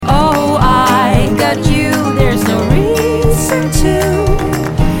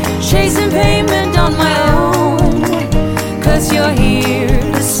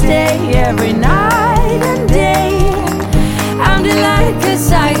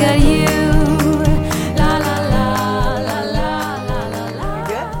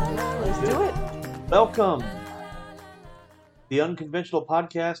Welcome. The Unconventional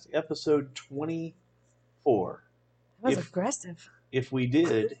Podcast, episode 24. That was aggressive. If we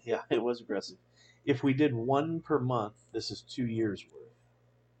did, yeah, it was aggressive. If we did one per month, this is 2 years worth.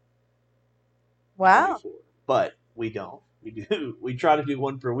 Wow. 24. But we don't. We try to do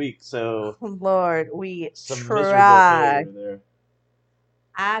one per week, so Lord, we some try. miserable failure there.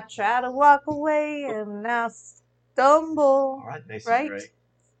 I try to walk away and I stumble. All right, Macy Right? Gray.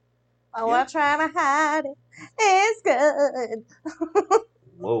 Oh, Yeah. I'm trying to hide it. It's good.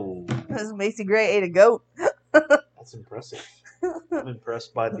 Whoa, This is Macy Gray ate a goat. that's impressive. I'm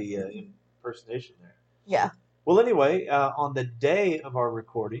impressed by the impersonation there. Yeah. Well, anyway, on the day of our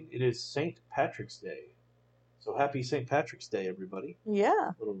recording, it is St. Patrick's Day. So happy St. Patrick's Day, everybody. Yeah.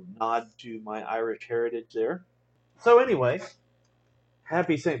 A little nod to my Irish heritage there. So anyway,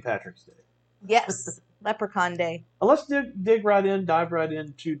 happy St. Patrick's Day. Yes. Leprechaun Day. Let's dive right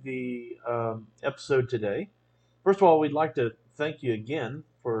into the episode today. First of all, we'd like to thank you again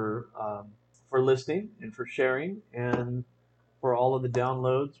for listening and for sharing and for all of the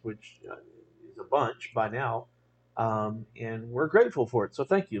downloads, which is a bunch by now, and we're grateful for it. So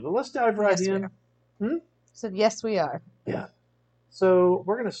thank you. But let's dive right in. So yes, we are. Yeah. So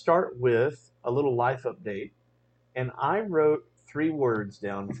we're going to start with a little life update, and I wrote 3 words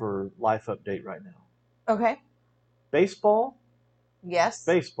down for life update right now. Okay. Baseball, Yes.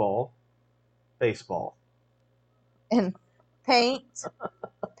 baseball, baseball. And paint,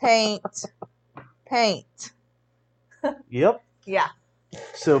 paint, paint. Yep. Yeah.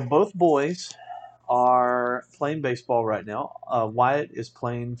 So both boys are playing baseball right now. Wyatt is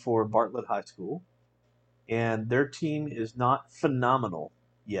playing for Bartlett High School, and their team is not phenomenal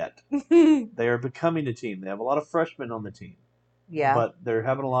yet. They are becoming a team. They have a lot of freshmen on the team. Yeah. But they're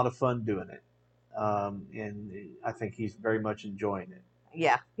having a lot of fun doing it. And I think he's very much enjoying it.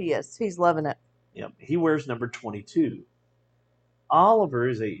 Yeah, he is. He's loving it. Yep. He wears number 22. Oliver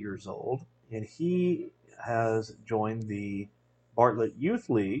is 8 years old, and he has joined the Bartlett Youth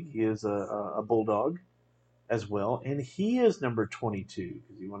League. He is a Bulldog as well, and he is number 22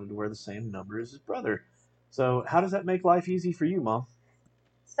 because he wanted to wear the same number as his brother. So how does that make life easy for you, Mom?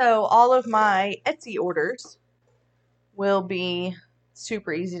 So all of my Etsy orders will be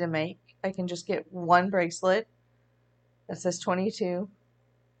super easy to make. I can just get one bracelet that says 22.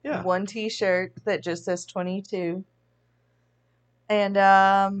 Yeah. One t-shirt that just says 22. And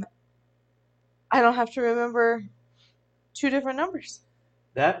I don't have to remember 2 different numbers.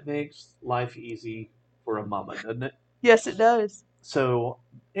 That makes life easy for a mama, doesn't it? Yes, it does. So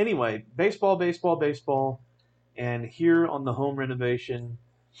anyway, baseball. And here on the home renovation,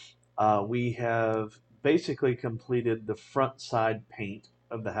 we have basically completed the front side paint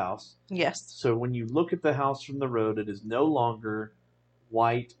of the house. Yes. So when you look at the house from the road, it is no longer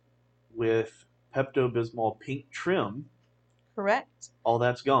white with Pepto-Bismol pink trim. Correct. All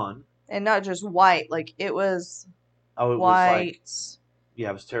that's gone. And not just white, like it was Oh, it white. was like,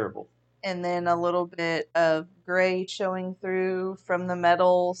 yeah, it was terrible. And then a little bit of gray showing through from the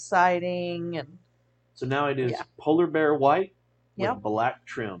metal siding. And So now it is polar bear white with Yep. black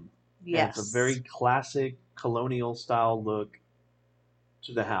trim. Yes. And it's a very classic colonial style look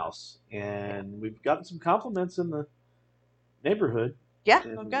to the house. And we've gotten some compliments in the neighborhood. Yeah,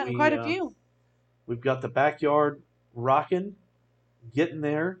 And I've gotten quite a few. We've got the backyard rocking, getting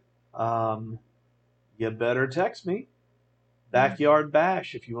there. You better text me. Backyard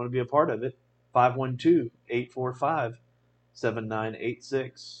Bash if you want to be a part of it.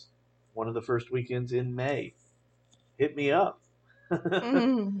 512-845-7986. One of the first weekends in May. Hit me up.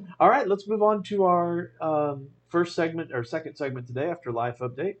 All right, let's move on to our second segment today after Life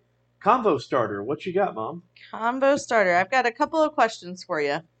Update. Convo starter. What you got, Mom? Combo starter. I've got a couple of questions for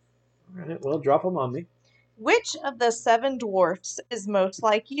you. All right, well, drop them on me. Which of the 7 dwarfs is most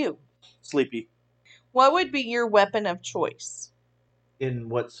like you? Sleepy. What would be your weapon of choice? In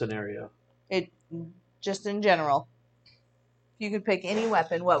what scenario? Just in general. If you could pick any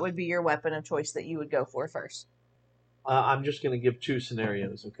weapon, what would be your weapon of choice that you would go for first? I'm just going to give 2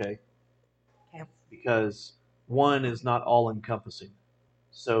 scenarios, okay? Okay. Because one is not all-encompassing.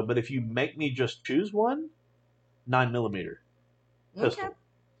 So, but if you make me just choose one, 9mm pistol.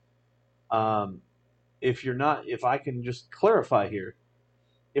 Okay. If I can just clarify here,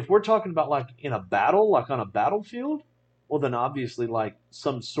 if we're talking about like in a battle, like on a battlefield, well then obviously like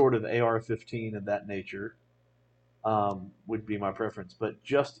some sort of AR-15 of that nature would be my preference. But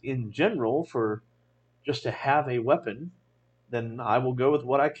just in general, for just to have a weapon, then I will go with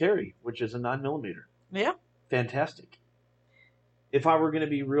what I carry, which is a 9mm. Yeah. Fantastic. If I were going to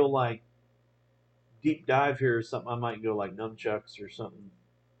be real like deep dive here or something, I might go like nunchucks or something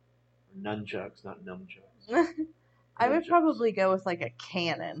Nunchucks, not nunchucks. I would Nunchucks. probably go with like a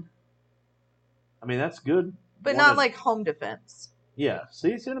cannon, I mean, that's good. but One not of- like home defense. Yeah.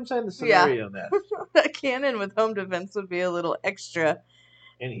 See what I'm saying? The Yeah. scenario in that. A cannon with home defense would be a little extra.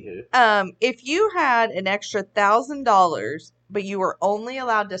 Anywho. If you had an extra $1,000, but you were only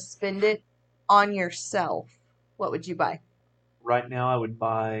allowed to spend it on yourself, what would you buy? Right now, I would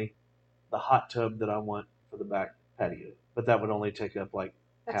buy the hot tub that I want for the back patio, but that would only take up like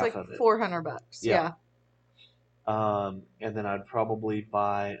That's half like of it. $400. Yeah. And then I'd probably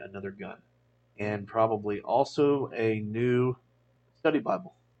buy another gun, and probably also a new study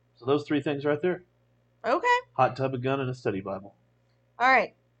Bible. So those three things right there: Okay. hot tub, a gun, and a study Bible. All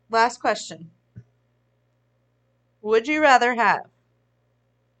right. Last question. Would you rather have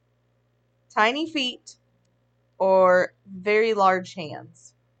tiny feet or very large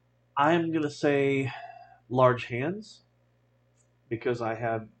hands? I'm gonna say large hands because I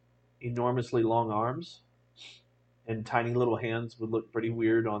have enormously long arms, and tiny little hands would look pretty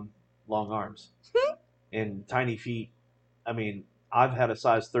weird on long arms. And tiny feet, I mean, I've had a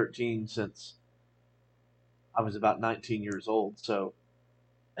size 13 since I was about 19 years old, so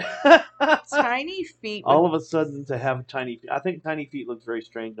Tiny feet. all of a sudden to have tiny feet, I think tiny feet looks very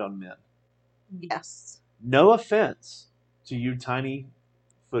strange on men. Yes. No offense to you tiny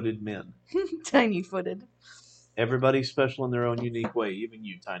footed men. Tiny footed. Everybody's special in their own unique way, even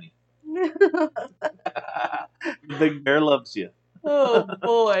you, Tiny. Big Bear loves you. Oh,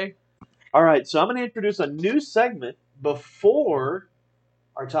 boy. All right, so I'm going to introduce a new segment before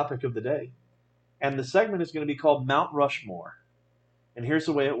our topic of the day. And the segment is going to be called Mount Rushmore. And here's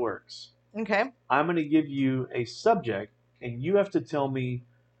the way it works. Okay. I'm going to give you a subject, and you have to tell me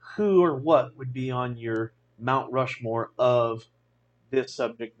who or what would be on your Mount Rushmore of this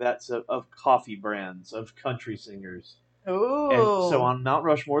subject, that's of coffee brands, of country singers. Ooh. And so on Mount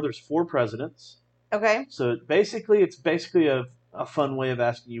Rushmore, there's 4 presidents. Okay. So it's basically a fun way of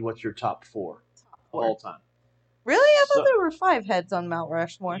asking you what's your top 4 of all time. Really? I thought So- there were 5 heads on Mount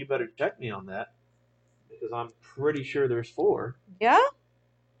Rushmore. You better check me on that because I'm pretty sure there's 4. Yeah?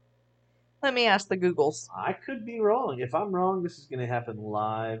 Let me ask the Googles. I could be wrong. If I'm wrong, this is going to happen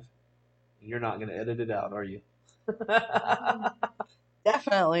live. You're not going to edit it out, are you?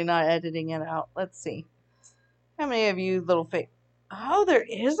 Definitely not editing it out. Let's see. How many of you little fake? Oh, there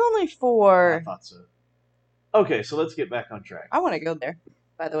is only I 4. thought so. Okay, so let's get back on track. I want to go there,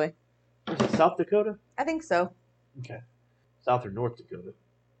 by the way. Is it South Dakota? I think so. Okay. South or North Dakota?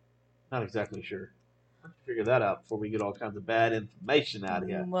 Not exactly sure. I have to figure that out before we get all kinds of bad information out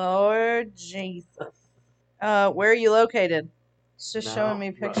here. Lord Jesus. Where are you located? It's just showing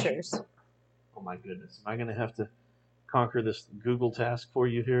me Mount pictures. Oh my goodness. Am I going to have to conquer this Google task for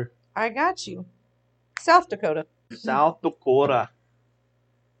you here? I got you. South Dakota. South Dakota.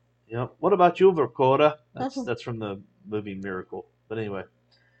 Yep. What about you, Dakota? That's from the movie Miracle. But anyway.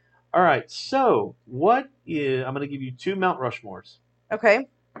 All right. So, I'm going to give you 2 Mount Rushmores. Okay.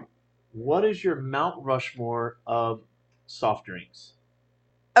 What is your Mount Rushmore of soft drinks?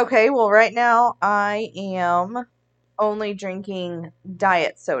 Okay, well, right now I am only drinking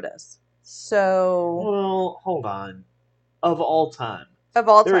diet sodas. So, Well, hold on. Of all time. of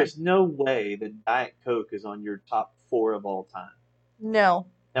all There time. is no way that Diet Coke is on your top 4 of all time. No.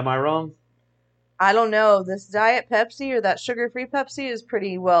 Am I wrong? I don't know. This Diet Pepsi or that sugar-free Pepsi is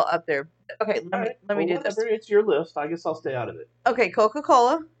pretty well up there. Okay, let me do this. Whatever, it's your list. I guess I'll stay out of it. Okay,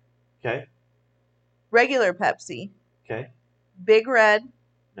 Coca-Cola, Okay. regular Pepsi, Okay. Big Red,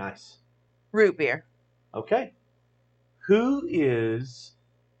 Nice. root beer. Okay. Who is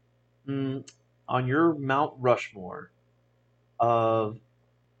on your Mount Rushmore of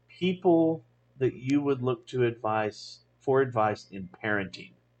people that you would look to for advice in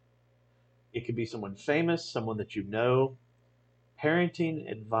parenting? It could be someone famous, someone that you know. Parenting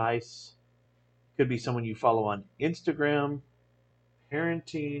advice could be someone you follow on Instagram.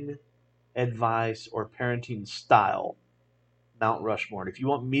 Parenting advice or parenting style. Mount Rushmore. And if you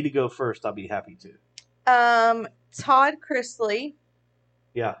want me to go first, I'll be happy to. Todd Chrisley,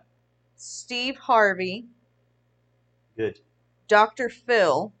 Yeah, Steve Harvey, good. Dr.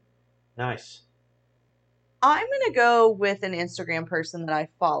 Phil. Nice. I'm going to go with an Instagram person that I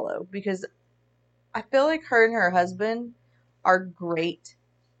follow because I feel like her and her husband are great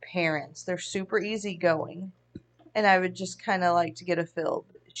parents. They're super easygoing. And I would just kind of like to get a feel.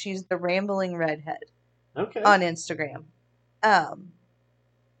 She's the Rambling Redhead Okay. on Instagram.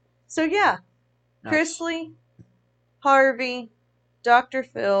 So yeah, Nice. Chrisley, Harvey, Dr.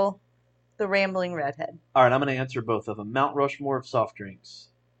 Phil, the Rambling Redhead. All right, I'm going to answer both of them. Mount Rushmore of soft drinks.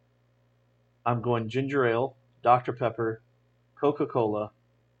 I'm going ginger ale, Dr. Pepper, Coca-Cola,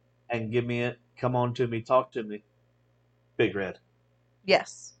 and give me it. Come on to me, talk to me. Big Red.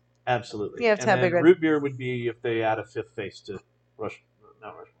 Yes. Absolutely. You have to And have then Big Red. root beer would be if they add a fifth face to Rush.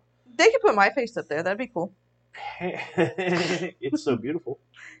 Not Rushmore. They could put my face up there. That'd be cool. It's so beautiful.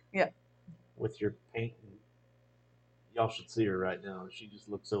 Yeah. With your paint. Y'all should see her right now. She just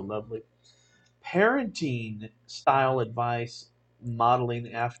looks so lovely. Parenting style advice,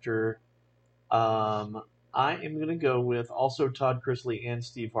 modeling after. I am going to go with also Todd Chrisley and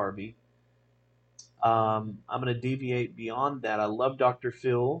Steve Harvey. I'm going to deviate beyond that. I love Dr.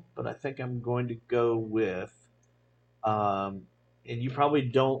 Phil, but I think I'm going to go with, and you probably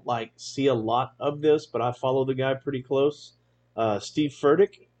don't like see a lot of this, but I follow the guy pretty close. Stephen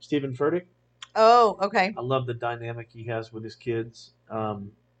Furtick. Oh, okay. I love the dynamic he has with his kids.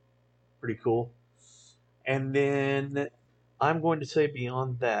 Pretty cool. And then I'm going to say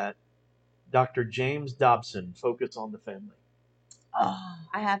beyond that, Dr. James Dobson, Focus on the Family. Oh,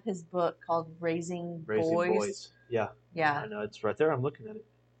 I have his book called Raising Boys. Yeah. Yeah. I know, it's right there. I'm looking at it.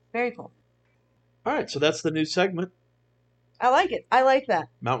 Very cool. All right, so that's the new segment. I like it. I like that.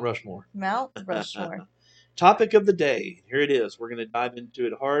 Mount Rushmore. Mount Rushmore. Topic of the day. Here it is. We're going to dive into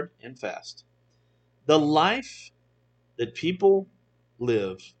it hard and fast. The life that people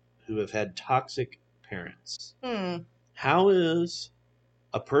live who have had toxic parents. How is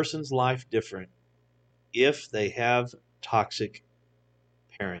a person's life different if they have toxic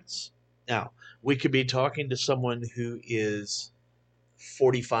parents? Now, we could be talking to someone who is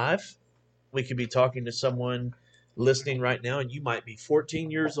 45. We could be talking to someone listening right now, and you might be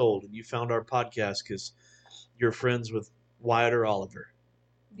 14 years old and you found our podcast because you're friends with Wyatt or Oliver.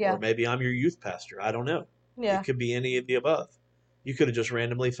 Yeah. Or maybe I'm your youth pastor. I don't know. Yeah. It could be any of the above. You could have just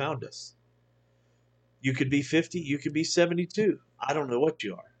randomly found us. You could be 50. You could be 72. I don't know what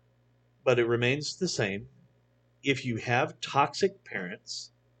you are. But it remains the same. If you have toxic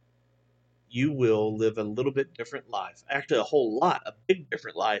parents, you will live a little bit different life. Actually, a big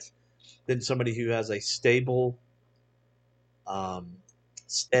different life than somebody who has a stable,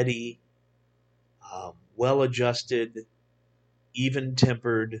 steady, well-adjusted,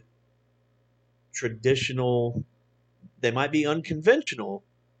 even-tempered, traditional. They might be unconventional,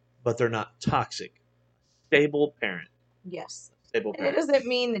 but they're not toxic. Stable parent. Yes. Stable And it parent. doesn't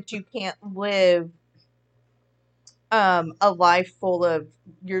mean that you can't live a life full of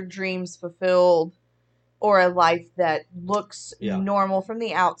your dreams fulfilled or a life that looks normal from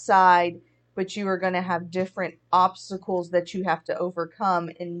the outside, but you are going to have different obstacles that you have to overcome,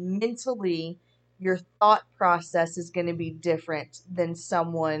 and mentally your thought process is going to be different than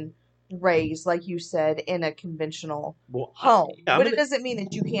someone raised, like you said, in a conventional home. But it doesn't mean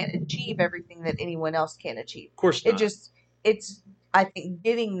that you can't achieve everything that anyone else can achieve. Of course not. I think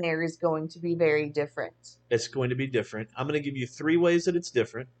getting there is going to be very different. It's going to be different. I'm going to give you 3 ways that it's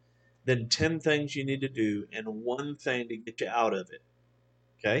different, then 10 things you need to do, and 1 thing to get you out of it.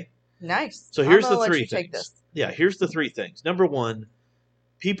 Okay? Nice. So here's the 3 things. Yeah, here's the 3 things. Number 1,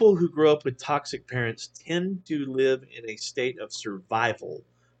 people who grow up with toxic parents tend to live in a state of survival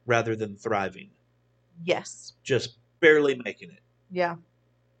rather than thriving. Yes. Just barely making it. Yeah.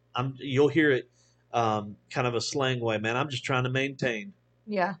 You'll hear it kind of a slang way, man. I'm just trying to maintain.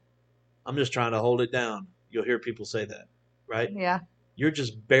 Yeah. I'm just trying to hold it down. You'll hear people say that, right? Yeah. You're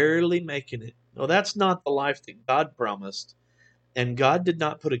just barely making it. No, that's not the life that God promised. And God did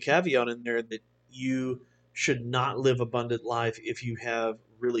not put a caveat in there that you should not live abundant life if you have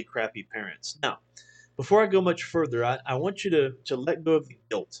really crappy parents. Now, before I go much further, I want you to let go of the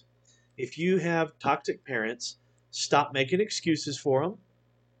guilt. If you have toxic parents, stop making excuses for them.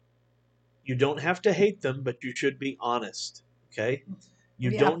 You don't have to hate them, but you should be honest, okay?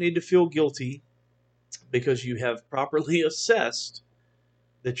 You don't need to feel guilty because you have properly assessed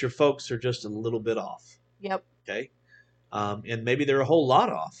that your folks are just a little bit off. Yep. Okay? And maybe they're a whole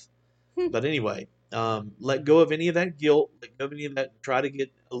lot off. But anyway, let go of any of that guilt. Let go of any of that. Try to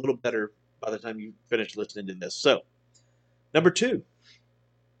get a little better by the time you finish listening to this. So, number 2,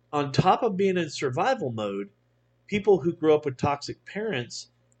 on top of being in survival mode, people who grow up with toxic parents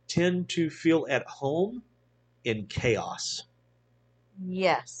tend to feel at home in chaos.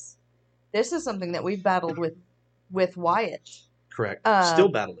 Yes. This is something that we've battled with Wyatt. Correct. Still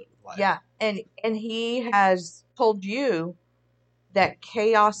battling with Wyatt. Yeah. And he has told you that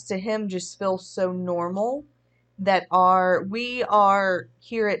chaos to him just feels so normal that we are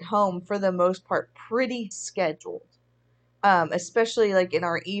here at home for the most part pretty scheduled. Especially like in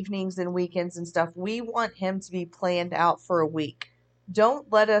our evenings and weekends and stuff. We want him to be planned out for a week.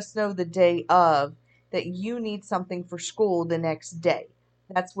 Don't let us know the day of that you need something for school the next day.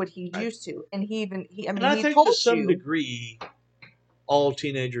 That's what he's used to. And he I think told to some you, degree, all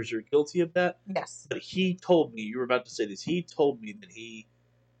teenagers are guilty of that. Yes. But he told me, you were about to say this, he told me that he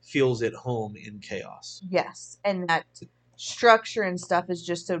feels at home in chaos. Yes. And that structure and stuff is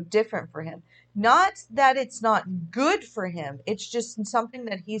just so different for him. Not that it's not good for him, it's just something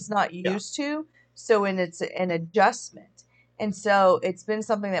that he's not Yeah. used to. So, and it's an adjustment. And so it's been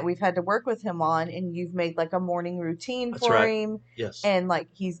something that we've had to work with him on. And you've made like a morning routine That's for right. him. Yes. And like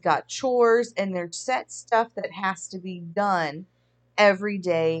he's got chores and there's set stuff that has to be done every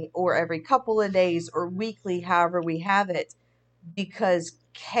day or every couple of days or weekly, however we have it, because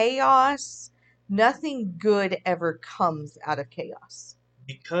chaos, nothing good ever comes out of chaos.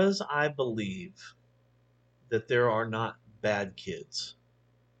 Because I believe that there are not bad kids.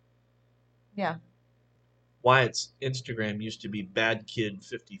 Yeah. Wyatt's Instagram used to be Bad Kid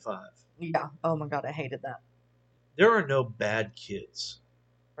 55. Yeah. Oh my God, I hated that. There are no bad kids.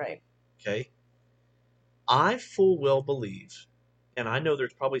 Right. Okay? I full well believe, and I know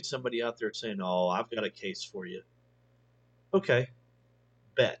there's probably somebody out there saying, "Oh, I've got a case for you." Okay,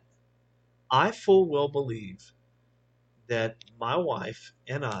 bet. I full well believe that my wife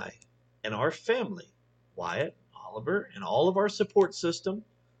and I and our family, Wyatt, Oliver, and all of our support system,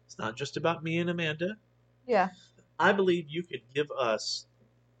 it's not just about me and Amanda. Yeah. I believe you could give us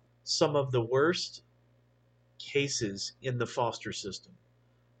some of the worst cases in the foster system.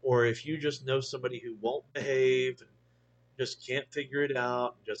 Or if you just know somebody who won't behave, just can't figure it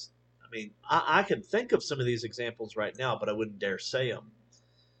out, just, I mean, I can think of some of these examples right now, but I wouldn't dare say them.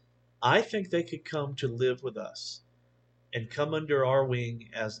 I think they could come to live with us and come under our wing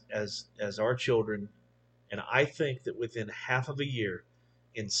as our children. And I think that within half of a year,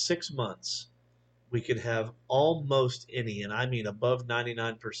 in 6 months, we could have almost any, and I mean above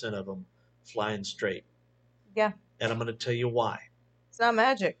 99% of them, flying straight. Yeah. And I'm going to tell you why. It's not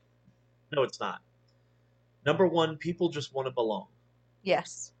magic. No, it's not. Number one, people just want to belong.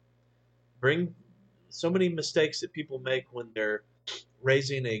 Yes. Bring so many mistakes that people make when they're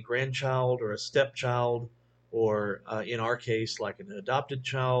raising a grandchild or a stepchild, or in our case, like an adopted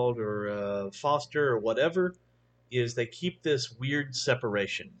child or a foster or whatever, is they keep this weird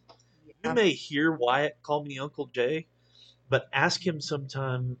separation. You Yeah. may hear Wyatt call me Uncle Jay, but ask him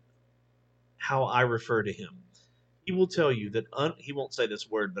sometime how I refer to him. He will tell you that he won't say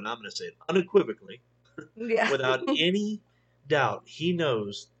this word, but I'm going to say it unequivocally, Yeah. without any doubt. He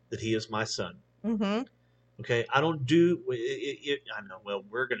knows that he is my son. Mm-hmm. Okay, I don't do it. I know. Well,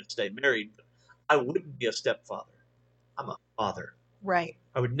 we're going to stay married, but I wouldn't be a stepfather. I'm a father. Right.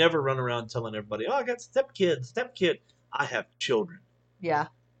 I would never run around telling everybody, "Oh, I got stepkid, stepkid." I have children. Yeah.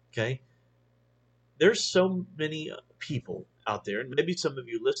 Okay, there's so many people out there, and maybe some of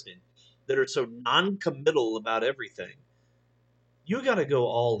you listening, that are so non-committal about everything. You got to go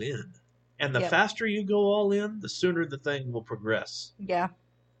all in, and the Yep. faster you go all in, the sooner the thing will progress. Yeah.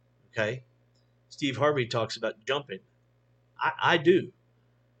 Okay, Steve Harvey talks about jumping. I do.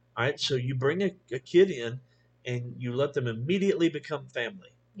 All right, so you bring a kid in and you let them immediately become family.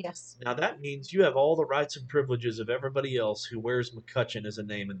 Yes. Now that means you have all the rights and privileges of everybody else who wears McCutcheon as a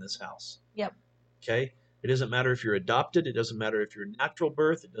name in this house. Yep. Okay? It doesn't matter if you're adopted. It doesn't matter if you're natural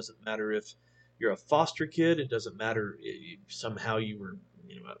birth. It doesn't matter if you're a foster kid. It doesn't matter if somehow you were,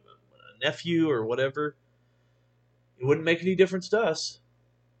 a nephew or whatever. It wouldn't make any difference to us.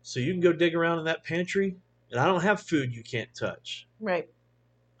 So you can go dig around in that pantry, and I don't have food you can't touch. Right.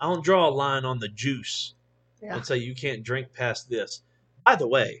 I don't draw a line on the juice Yeah. and say you can't drink past this. By the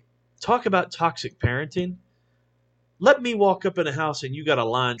way, talk about toxic parenting. Let me walk up in a house and you got a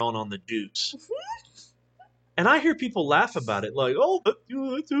line drawn on the juice. And I hear people laugh about it like, "Oh,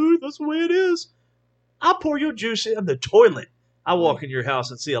 dude, that's the way it is." I'll pour your juice in the toilet. I walk in your house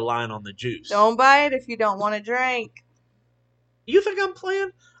and see a line on the juice. Don't buy it if you don't want to drink. You think I'm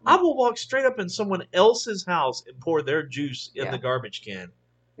playing? I will walk straight up in someone else's house and pour their juice in the garbage can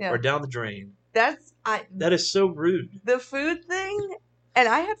or down the drain. That is so rude. The food thing, and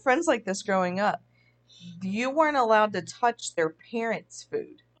I had friends like this growing up. You weren't allowed to touch their parents'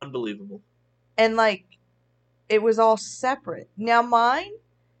 food. Unbelievable. And like, it was all separate. Now mine,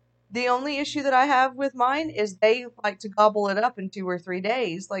 the only issue that I have with mine is they like to gobble it up in 2 or 3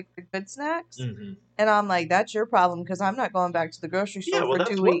 days, like the good snacks. Mm-hmm. And I'm like, that's your problem because I'm not going back to the grocery store for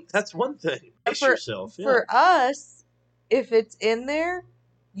 2 weeks. That's one thing. Pace yourself. Yeah. For us, if it's in there,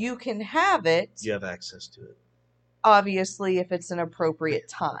 you can have it. You have access to it. Obviously, if it's an appropriate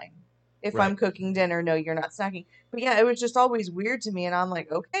time. If I'm cooking dinner, no, you're not snacking. But yeah, it was just always weird to me. And I'm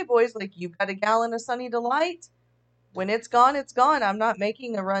like, okay, boys, like you've got a gallon of Sunny Delight. When it's gone, it's gone. I'm not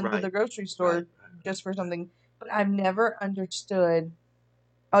making a run to the grocery store just for something. But I've never understood,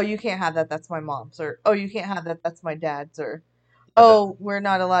 oh, you can't have that. That's my mom's. Or, oh, you can't have that. That's my dad's. Or, Oh, we're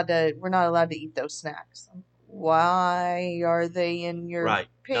not allowed to eat those snacks. Why are they in your Right.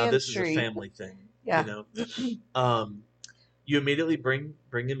 Now this is a pantry? family thing, you Yeah. know. Um, you immediately bring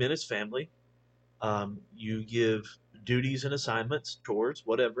him in as family. You give duties and assignments, chores,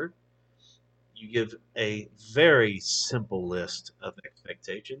 whatever. You give a very simple list of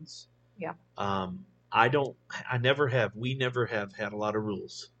expectations. Yeah. I don't. I never have. We never have had a lot of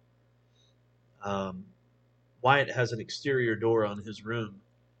rules. Um, Wyatt has an exterior door on his room,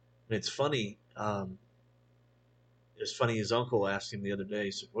 and it's funny. It's funny. His uncle asked him the other day,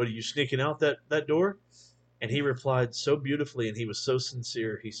 he said, "What are you sneaking out that door?" And he replied so beautifully, and he was so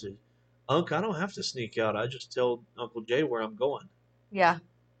sincere. He said, "Unc, I don't have to sneak out. I just tell Uncle Jay where I'm going," Yeah.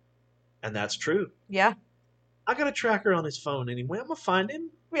 and that's true. Yeah. I got a tracker on his phone anyway. I'm gonna find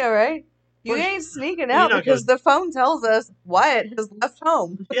him. Yeah, right? You Where's ain't sneaking you're out not because gonna. the phone tells us Wyatt has left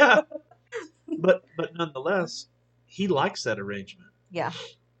home. Yeah, but nonetheless, he likes that arrangement. Yeah.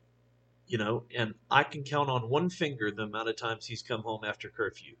 And I can count on one finger the amount of times he's come home after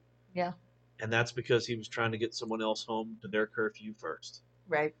curfew. Yeah. And that's because he was trying to get someone else home to their curfew first.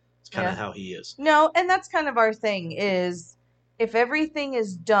 Right. It's kind of Yeah. how he is. No, and that's kind of our thing is if everything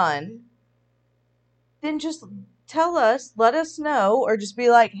is done, then just tell us, let us know, or just be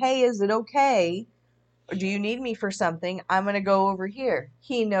like, hey, is it okay? Or do you need me for something? I'm going to go over here.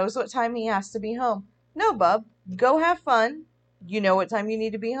 He knows what time he has to be home. No, bub, go have fun. You know what time you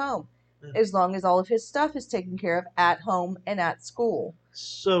need to be home. As long as all of his stuff is taken care of at home and at school.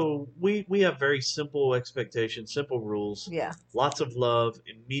 So we have very simple expectations, simple rules, Yeah. lots of love,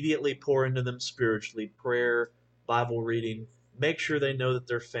 immediately pour into them spiritually, prayer, Bible reading, make sure they know that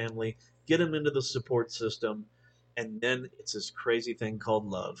they're family, get them into the support system, and then it's this crazy thing called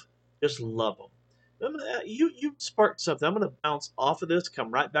love. Just love them. You sparked something. I'm going to bounce off of this, come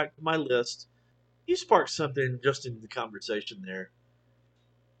right back to my list. You sparked something just in the conversation there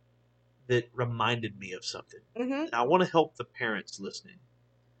that reminded me of something. Mm-hmm. And I want to help the parents listening.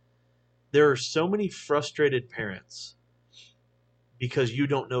 There are so many frustrated parents because you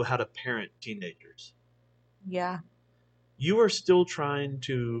don't know how to parent teenagers. Yeah. You are still trying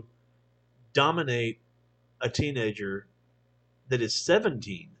to dominate a teenager that is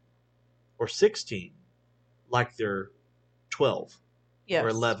 17 or 16 like they're 12 or Yes.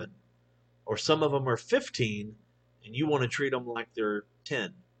 11. Or some of them are 15 and you want to treat them like they're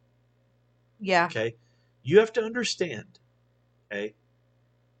 10. Yeah. Okay? You have to understand, okay?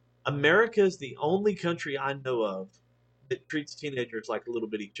 America is the only country I know of that treats teenagers like little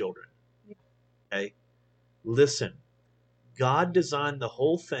bitty children. Okay? Listen, God designed the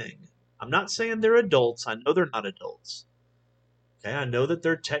whole thing. I'm not saying they're adults. I know they're not adults. Okay? I know that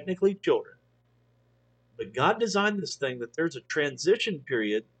they're technically children. But God designed this thing that there's a transition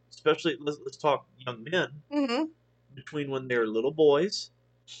period, especially let's talk young men, Mm-hmm. between when they're little boys,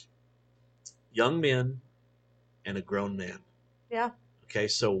 young men, and a grown man. Yeah. Okay,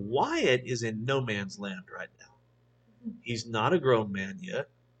 so Wyatt is in no man's land right now. He's not a grown man yet.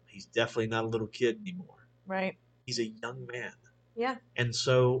 He's definitely not a little kid anymore. Right. He's a young man. Yeah. And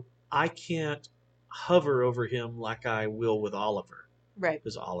so I can't hover over him like I will with Oliver. Right.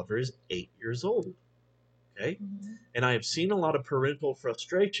 Because Oliver is 8 years old. Okay? Mm-hmm. And I have seen a lot of parental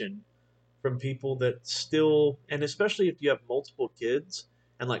frustration from people that still, and especially if you have multiple kids,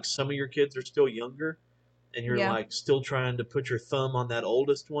 and like some of your kids are still younger, and you're Yeah. like still trying to put your thumb on that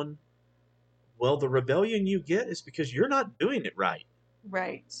oldest one. Well, the rebellion you get is because you're not doing it right.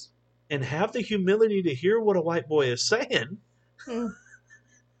 Right. And have the humility to hear what a white boy is saying Mm.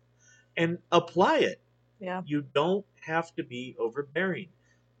 and apply it. Yeah. You don't have to be overbearing.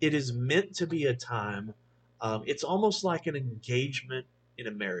 It is meant to be a time. It's almost like an engagement in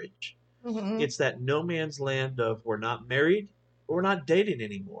a marriage. Mm-hmm. It's that no man's land of we're not married, or we're not dating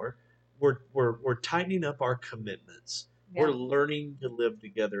anymore. We're tightening up our commitments. Yeah. We're learning to live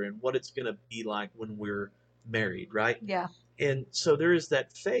together and what it's going to be like when we're married, right? Yeah. And so there is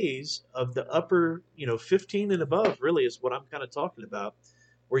that phase of the upper, 15 and above, really is what I'm kind of talking about,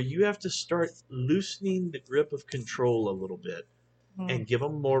 where you have to start loosening the grip of control a little bit Mm-hmm. and give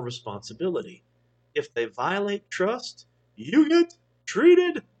them more responsibility. If they violate trust, you get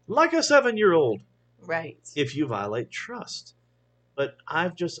treated like a 7-year-old Right. if you violate trust. But I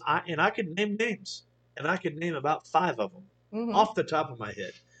could name names, and I could name about 5 of them Mm-hmm. off the top of my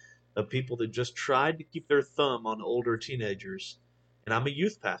head of people that just tried to keep their thumb on older teenagers. And I'm a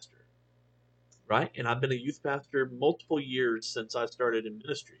youth pastor, right? And I've been a youth pastor multiple years since I started in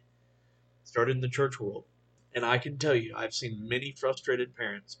ministry, started in the church world. And I can tell you, I've seen many frustrated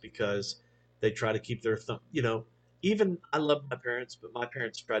parents because they try to keep their thumb. even I love my parents, but my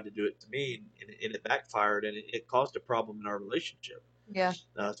parents tried to do it to me, and it backfired, and it caused a problem in our relationship. Yeah.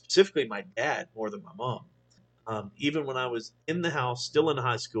 Specifically, my dad more than my mom. Even when I was in the house, still in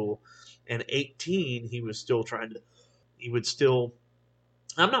high school, and 18, he was still trying to. He would still.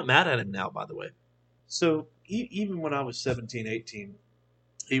 I'm not mad at him now, by the way. So even when I was 17, 18,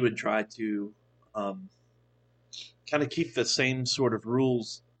 he would try to um, kind of keep the same sort of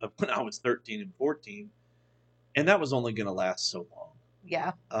rules of when I was 13 and 14, and that was only going to last so long.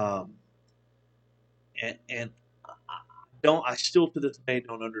 Yeah. Um, and I still to this day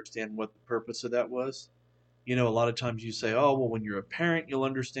don't understand what the purpose of that was. You know, a lot of times you say, oh, well, when you're a parent, you'll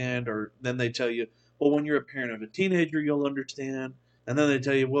understand. Or then they tell you, well, when you're a parent of a teenager, you'll understand. And then they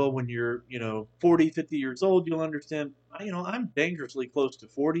tell you, well, when you're, 40, 50 years old, you'll understand. I'm dangerously close to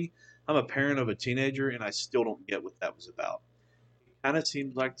 40. I'm a parent of a teenager, and I still don't get what that was about. It kind of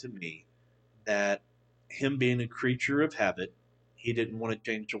seems like to me that him being a creature of habit, he didn't want to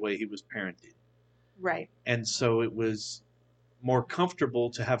change the way he was parented. Right. And so it was more comfortable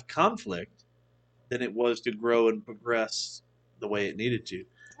to have conflict than it was to grow and progress the way it needed to.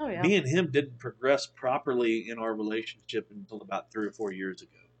 Oh yeah. Me and him didn't progress properly in our relationship until about 3 or 4 years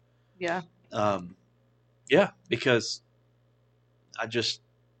ago. Yeah. Um, yeah, because I just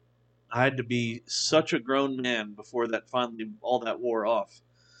I had to be such a grown man before that finally all that wore off.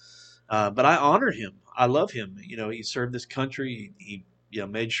 But I honor him. I love him. He served this country. He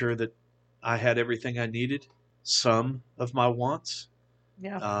made sure that I had everything I needed. Some of my wants.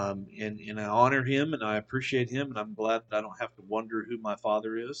 Yeah. And I honor him and I appreciate him and I'm glad that I don't have to wonder who my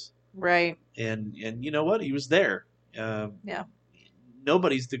father is. Right. And you know what? He was there. Uh, Yeah.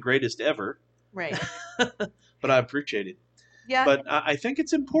 Nobody's the greatest ever, Right. but I appreciate it. Yeah. But I think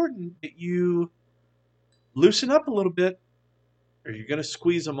it's important that you loosen up a little bit, or you're going to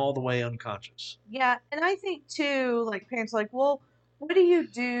squeeze them all the way unconscious. Yeah. And I think too, like parents are like, well, what do you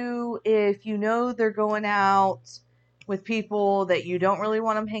do if you know they're going out with people that you don't really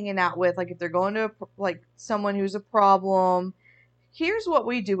want them hanging out with? Like if they're going to like someone who's a problem. Here's what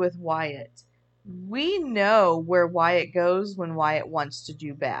we do with Wyatt. We know where Wyatt goes when Wyatt wants to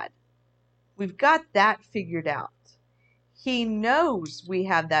do bad. We've got that figured out. He knows we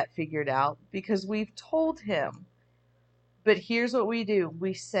have that figured out because we've told him. But here's what we do.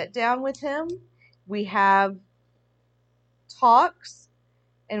 We sit down with him, we have talks,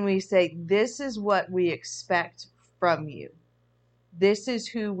 and we say, this is what we expect from you. This is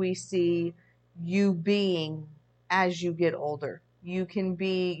who we see you being as you get older. You can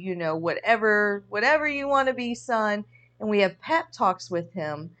be, whatever you want to be, son. And we have pep talks with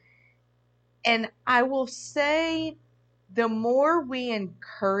him. And I will say the more we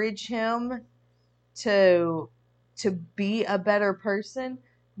encourage him to be a better person,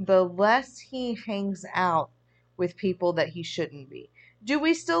 the less he hangs out with people that he shouldn't be. Do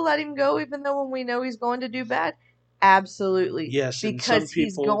we still let him go even though when we know he's going to do bad? Absolutely. Yes, and some Because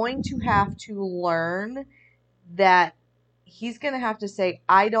he's people, going to have to learn that he's going to have to say,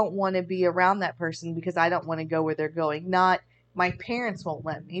 I don't want to be around that person because I don't want to go where they're going. Not, my parents won't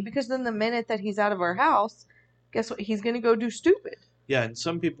let me. Because then the minute that he's out of our house, guess what? He's going to go do stupid. yeah, and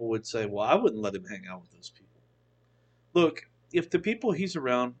some people would say, well, I wouldn't let him hang out with those people. Look, if the people he's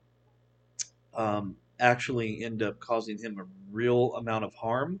around actually end up causing him a real amount of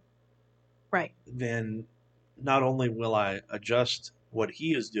harm, Right. then not only will I adjust what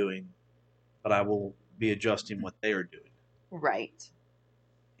he is doing, but I will be adjusting what they are doing. Right.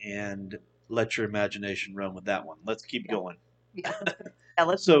 And let your imagination run with that one. Let's keep Yeah. going. Yeah. Yeah,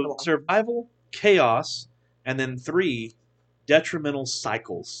 let's move So, along. survival, chaos, and then 3, detrimental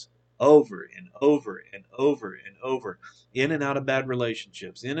cycles over and over and over and over, in and out of bad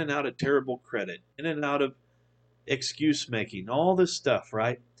relationships, in and out of terrible credit, in and out of excuse making, all this stuff,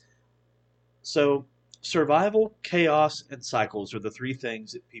 right? So, survival, chaos, and cycles are the 3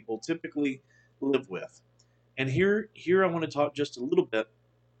 things that people typically live with. And here I want to talk just a little bit,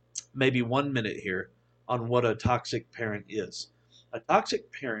 maybe 1 minute here, on what a toxic parent is. A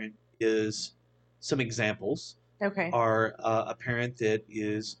toxic parent is, some examples Okay. are a parent that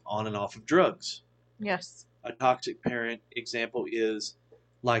is on and off of drugs. Yes. A toxic parent example is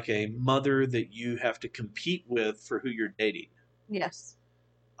like a mother that you have to compete with for who you're dating. Yes.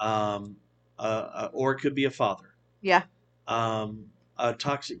 Um, or it could be a father. Yeah. A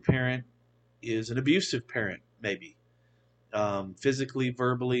toxic parent is an abusive parent, maybe physically,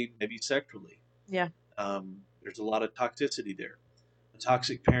 verbally, maybe sexually. Yeah. There's a lot of toxicity there. A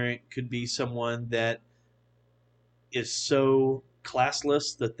toxic parent could be someone that is so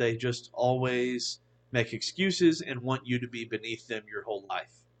classless that they just always make excuses and want you to be beneath them your whole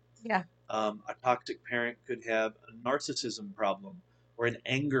life. Yeah. A toxic parent could have a narcissism problem or an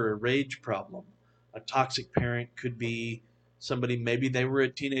anger or rage problem. A toxic parent could be somebody, maybe they were a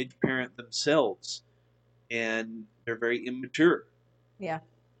teenage parent themselves and they're very immature. Yeah.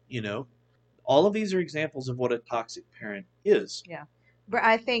 You know, all of these are examples of what a toxic parent is. Yeah. But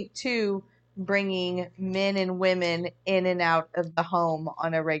I think, too, bringing men and women in and out of the home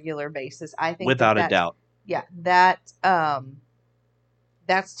on a regular basis, I think Without a that, doubt. yeah,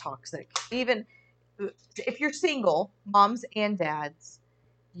 that's toxic. Even if you're single, moms and dads,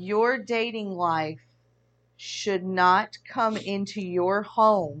 your dating life should not come into your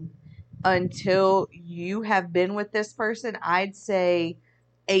home until you have been with this person, I'd say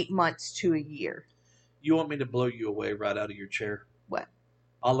 8 months to a year. You want me to blow you away right out of your chair? What?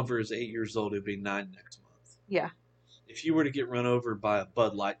 Oliver is 8 years old. He'll be 9 next month. Yeah. If you were to get run over by a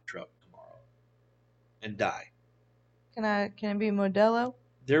Bud Light truck tomorrow and die, Can it be Modelo?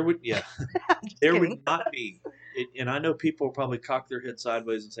 there would, yeah, there would not be. And I know people will probably cock their head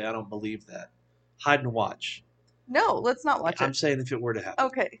sideways and say, I don't believe that. Hide and watch. No, let's not watch I'm it. saying if it were to happen.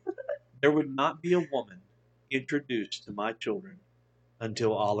 Okay. There would not be a woman introduced to my children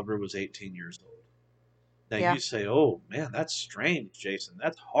until Oliver was 18 years old. Now Yeah. you say, oh man, that's strange, Jason.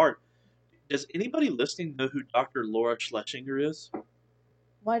 That's hard. Does anybody listening know who Dr. Laura Schlesinger is?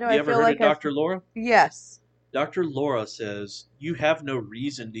 Why do You I ever feel heard like of Dr. Laura? Yes. Dr. Laura says you have no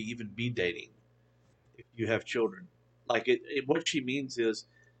reason to even be dating if you have children. Like what she means is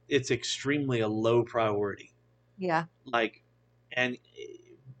it's extremely a low priority. Yeah. Like, and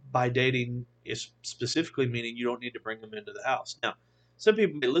by dating is specifically meaning you don't need to bring them into the house. Now, some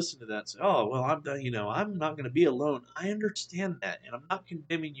people may listen to that and say, "Oh, well, I'm not going to be alone." I understand that, and I'm not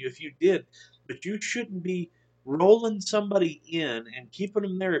condemning you if you did, but you shouldn't be rolling somebody in and keeping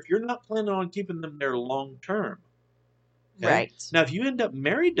them there if you're not planning on keeping them there long term. Okay? Right. Now, if you end up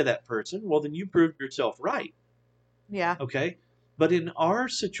married to that person, well, then you proved yourself right. Yeah. Okay. But in our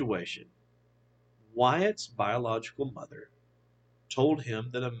situation, Wyatt's biological mother told him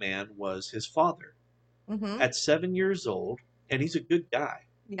that a man was his father. Mm-hmm. At 7 years old, and he's a good guy,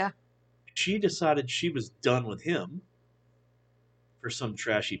 Yeah. she decided she was done with him for some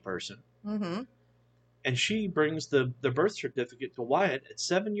trashy person. Mm-hmm. And she brings the birth certificate to Wyatt at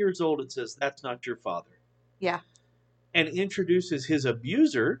 7 years old and says, "That's not your father." Yeah. And introduces his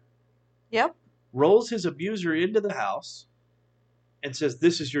abuser, Yep. rolls his abuser into the house, and says,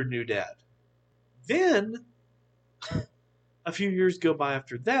 "This is your new dad." Then, a few years go by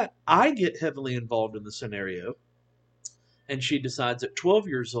after that, I get heavily involved in the scenario, and she decides at 12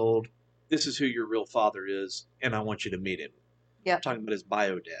 years old, this is who your real father is, and I want you to meet him. Yep. I'm talking about his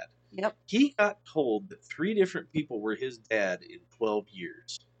bio dad. Yep. He got told that 3 different people were his dad in 12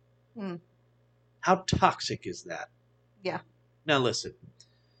 years. Hmm. How toxic is that? Yeah. Now listen,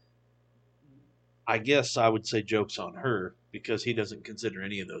 I guess I would say joke's on her because he doesn't consider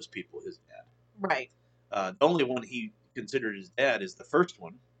any of those people his dad. Right. The only one he considered his dad is the first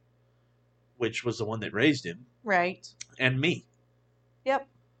one, which was the one that raised him, Right. and me. Yep.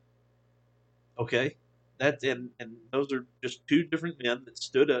 Okay, that and those are just 2 different men that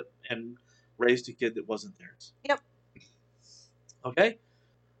stood up and raised a kid that wasn't theirs. Yep. Okay,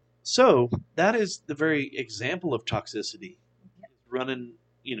 so that is the very example of toxicity. Running,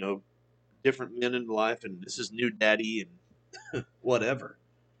 different men in life, and this is new daddy and whatever.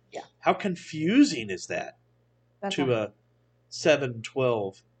 Yeah. How confusing is that That's to a 7,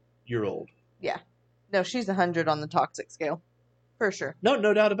 12-year-old? Yeah. No, she's 100 on the toxic scale. For sure.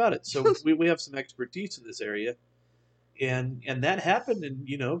 No doubt about it. So we have some expertise in this area, and that happened,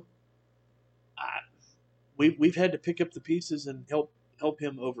 and we've had to pick up the pieces and help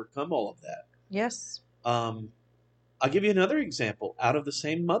him overcome all of that. Yes. I'll give you another example out of the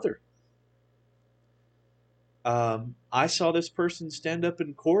same mother. I saw this person stand up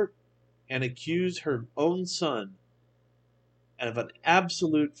in court and accuse her own son of an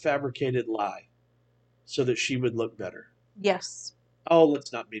absolute fabricated lie so that she would look better. Yes. Oh,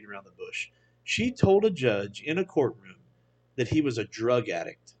 let's not beat around the bush. She told a judge in a courtroom that he was a drug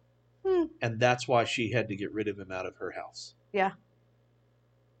addict, and that's why she had to get rid of him out of her house. Yeah.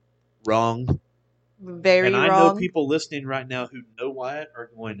 Wrong. Very wrong. And I know people listening right now who know Wyatt are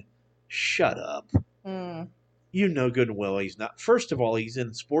going, shut up. You know good and well he's not. First of all, he's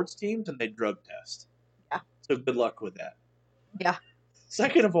in sports teams and they drug test. Yeah. So good luck with that. Yeah.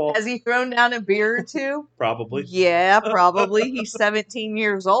 Second of all, has he thrown down a beer or two? Probably. Yeah, probably. He's 17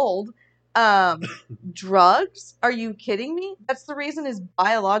 years old. Drugs? Are you kidding me? That's the reason his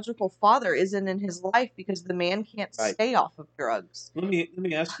biological father isn't in his life, because the man can't stay off of drugs. Let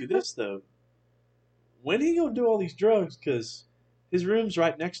me ask you this though. When he gonna do all these drugs? Because his room's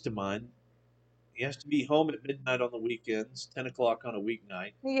right next to mine, He has to be home at midnight on the weekends, 10 o'clock on a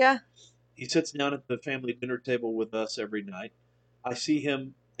weeknight. Yeah. He sits down at the family dinner table with us every night. I see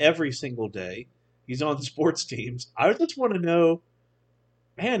him every single day. He's on sports teams. I just want to know,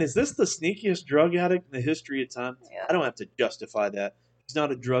 man, is this the sneakiest drug addict in the history of time? Yeah. I don't have to justify that. He's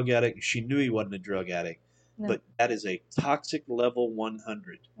not a drug addict. She knew he wasn't a drug addict. No. But that is a toxic level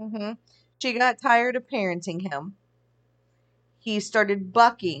 100. Mm-hmm. She got tired of parenting him. He started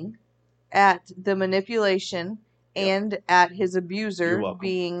bucking at the manipulation and at his abuser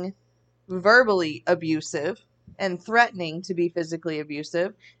being verbally abusive and threatening to be physically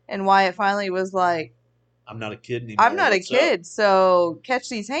abusive. And Wyatt finally was like, I'm not a kid anymore. I'm not a kid, so catch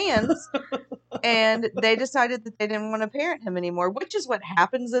these hands. And they decided that they didn't want to parent him anymore, which is what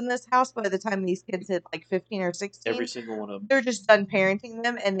happens in this house by the time these kids hit like 15 or 16. Every single one of them. They're just done parenting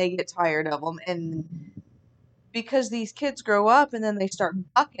them and they get tired of them. And because these kids grow up and then they start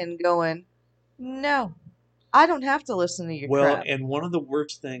bucking, going, no, I don't have to listen to your crap. And one of the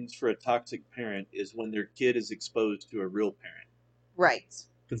worst things for a toxic parent is when their kid is exposed to a real parent. Right.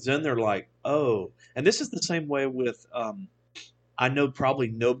 Because then they're like, oh. And this is the same way with, I know probably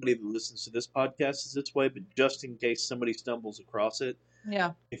nobody that listens to this podcast is this way, but just in case somebody stumbles across it.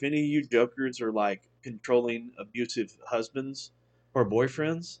 Yeah. If any of you jokers are like controlling abusive husbands or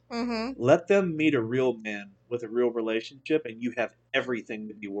boyfriends, let them meet a real man with a real relationship and you have everything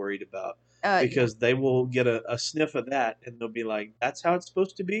to be worried about. Because they will get a sniff of that and they'll be like, that's how it's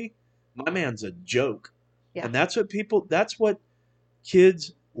supposed to be? My man's a joke. Yeah. And that's what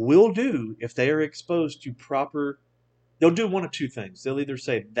kids will do if they are exposed to proper. They'll do one of two things. They'll either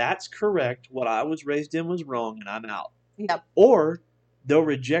say, that's correct, what I was raised in was wrong, and I'm out. Yep. Or they'll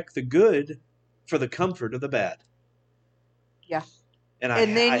reject the good for the comfort of the bad. Yeah.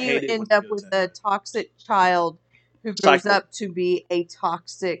 And then you end up with a toxic child who grows up to be a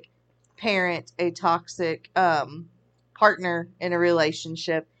toxic parent, a toxic partner in a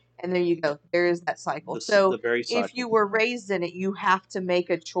relationship. And there you go. There is that cycle. So if you were raised in it, you have to make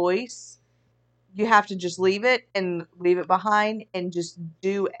a choice. You have to just leave it behind and just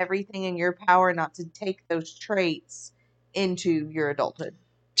do everything in your power not to take those traits into your adulthood.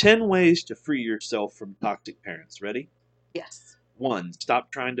 10 ways to free yourself from toxic parents. Ready? Yes. 1,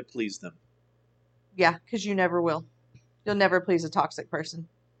 stop trying to please them. Yeah, because you never will. You'll never please a toxic person.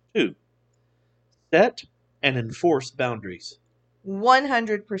 2, set and enforce boundaries.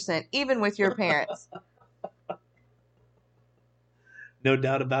 100%, even with your parents. No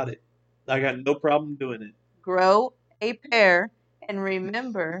doubt about it. I got no problem doing it. Grow a pair and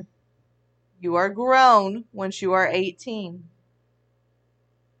remember, you are grown once you are 18.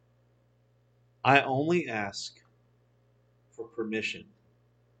 I only ask for permission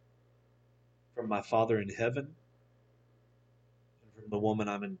from my Father in heaven and from the woman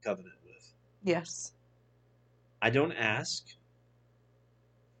I'm in covenant with. Yes. I don't ask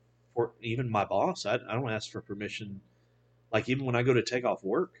for even my boss. I don't ask for permission. Like even when I go to take off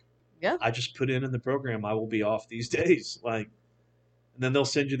work. Yeah. I just put in the program, I will be off these days. Like, and then they'll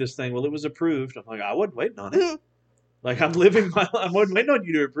send you this thing. Well, it was approved. I'm like, I wasn't waiting on it. Like I wasn't waiting on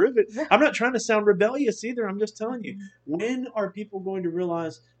you to approve it. I'm not trying to sound rebellious either. I'm just telling you, when are people going to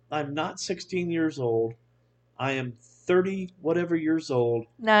realize I'm not 16 years old? I am 30 whatever years old.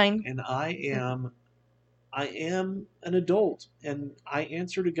 9. And I am an adult and I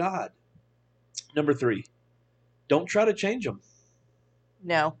answer to God. Number 3, don't try to change them.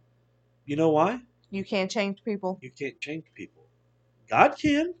 No. You know why? You can't change people. You can't change people. God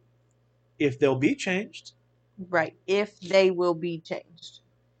can, if they'll be changed. Right. If they will be changed.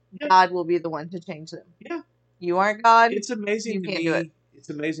 Yeah. God will be the one to change them. Yeah. You aren't God. It's amazing to me. Do it. It's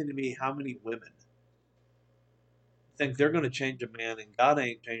amazing to me how many women think they're going to change a man and God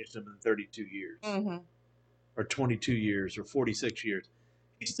ain't changed them in 32 years. Mm-hmm. Or 22 years or 46 years.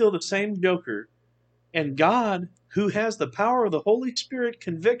 He's still the same joker. And God, who has the power of the Holy Spirit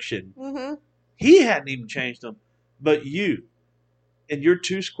conviction, he hadn't even changed them. But you and your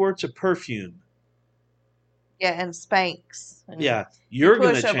 2 squirts of perfume. Yeah, and Spanx. And yeah, you're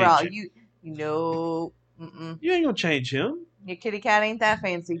going to change him. You know. Mm-mm. You ain't going to change him. Your kitty cat ain't that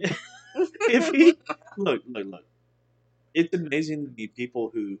fancy. If he look. It's amazing to me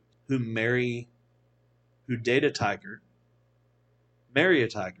people who date a tiger, marry a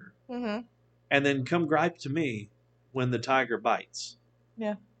tiger, and then come gripe to me when the tiger bites.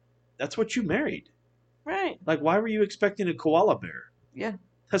 Yeah. That's what you married. Right. Like, why were you expecting a koala bear? Yeah.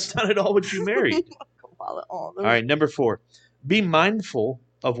 That's not at all what you married. Koala. All right, number 4. Be mindful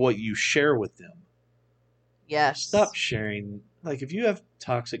of what you share with them. Yes. Stop sharing. Like, if you have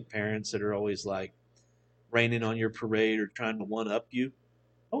toxic parents that are always like raining on your parade or trying to one-up you,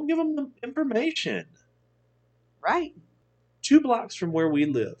 Don't give them the information. Right. 2 blocks from where we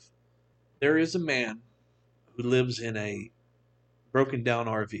live, there is a man who lives in a broken down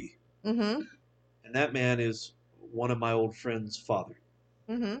RV. Mm-hmm. And that man is one of my old friend's father.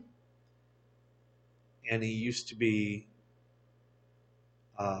 Mm-hmm. And he used to be,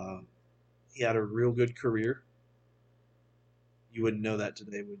 uh, he had a real good career. You wouldn't know that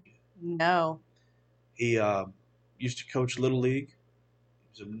today, would you? No. He used to coach Little League.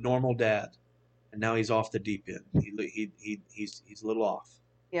 He was a normal dad. And now he's off the deep end. He's a little off.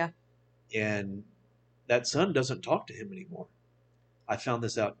 Yeah. And that son doesn't talk to him anymore. I found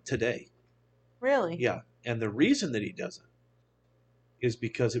this out today. Really? Yeah. And the reason that he doesn't is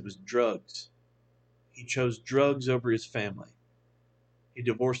because it was drugs. He chose drugs over his family. He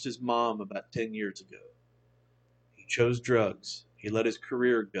divorced his mom about 10 years ago. He chose drugs. He let his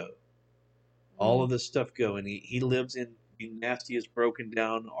career go. All of this stuff go. And he lives in the nastiest, broken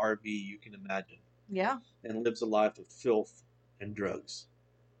down RV you can imagine. Yeah. And lives a life of filth and drugs.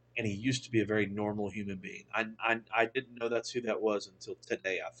 And he used to be a very normal human being. I didn't know that's who that was until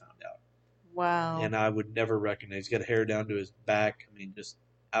today I found out. Wow. And I would never recognize. He's got hair down to his back. I mean, just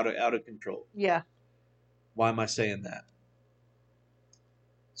out of control. Yeah. Why am I saying that?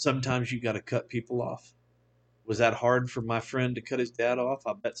 Sometimes you got to cut people off. Was that hard for my friend to cut his dad off?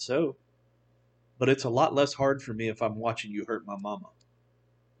 I bet so. But it's a lot less hard for me if I'm watching you hurt my mama.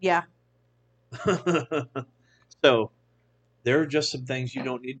 Yeah. So there are just some things you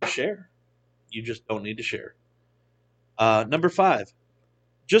don't need to share. You just don't need to share. Number 5,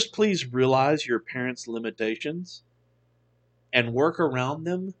 just please realize your parents' limitations and work around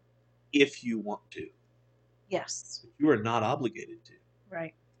them if you want to. Yes. You are not obligated to.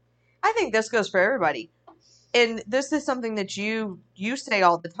 Right. I think this goes for everybody. And this is something that you say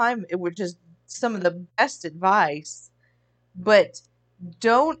all the time, which is some of the best advice. But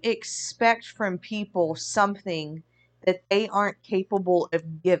don't expect from people something that they aren't capable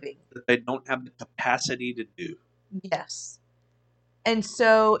of giving. That they don't have the capacity to do. Yes. And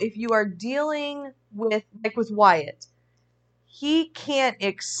so if you are dealing with, like with Wyatt, he can't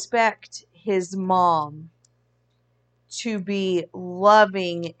expect his mom to be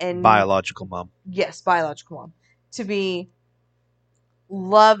loving and Biological mom. yes, biological mom, to be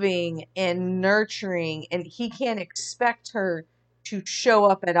loving and nurturing, and he can't expect her to show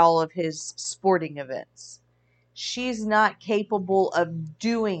up at all of his sporting events. She's not capable of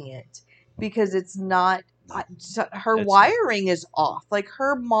doing it because it's not her wiring is off. Like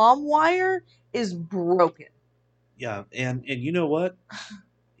her mom wire is broken. Yeah, and you know what?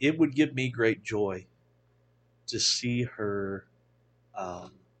 It would give me great joy to see her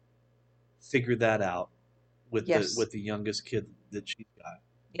figure that out with Yes. the youngest kid that she's got.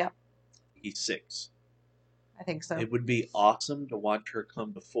 Yep. He's 6. I think so. It would be awesome to watch her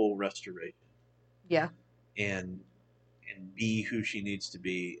come to full restoration. Yeah. And be who she needs to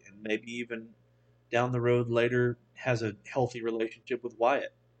be, and maybe even down the road later has a healthy relationship with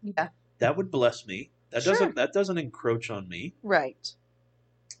Wyatt. Yeah. That would bless me. That doesn't encroach on me. Right.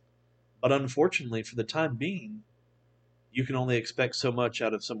 But unfortunately, for the time being, you can only expect so much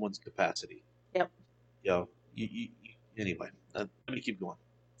out of someone's capacity. Yep. Anyway, let me keep going.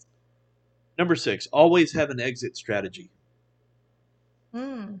 Number 6, always have an exit strategy.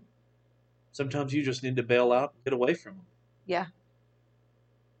 Sometimes you just need to bail out and get away from them. Yeah.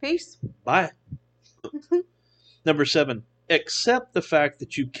 Peace. Bye. Number 7, accept the fact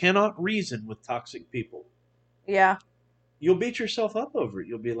that you cannot reason with toxic people. Yeah. You'll beat yourself up over it.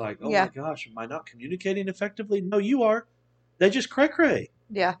 You'll be like, oh my gosh, am I not communicating effectively? No, you are. They just cray-cray.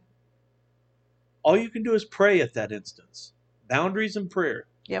 Yeah. All you can do is pray at that instance. Boundaries and prayer.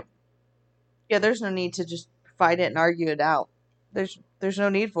 Yep. Yeah, there's no need to just fight it and argue it out. There's no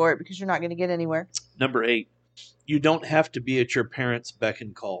need for it because you're not going to get anywhere. Number 8, you don't have to be at your parents' beck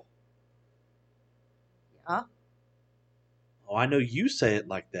and call. Yeah. Oh, I know you say it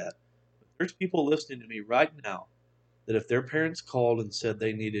like that. But there's people listening to me right now that if their parents called and said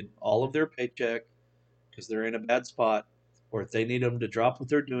they needed all of their paycheck because they're in a bad spot, or if they need them to drop what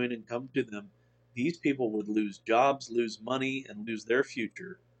they're doing and come to them, these people would lose jobs, lose money, and lose their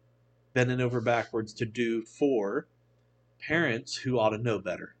future, bending over backwards to do for parents who ought to know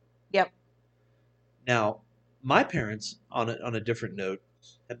better. Yep. Now, my parents, on a different note,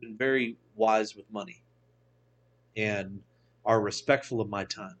 have been very wise with money and are respectful of my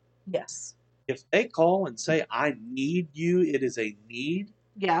time. Yes. If they call and say, I need you, it is a need,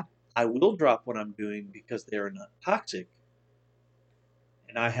 yeah, I will drop what I'm doing because they are not toxic.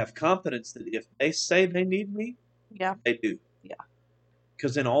 And I have confidence that if they say they need me, yeah, they do. Yeah.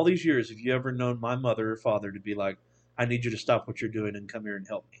 Because in all these years, have you ever known my mother or father to be like, I need you to stop what you're doing and come here and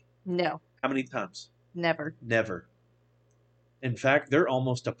help me. No, How many times? never. Never. In fact, they're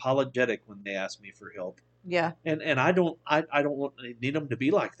almost apologetic when they ask me for help. Yeah, And I don't need them to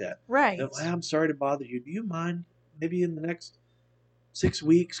be like that. right. I'm sorry to bother you. Do you mind maybe in the next 6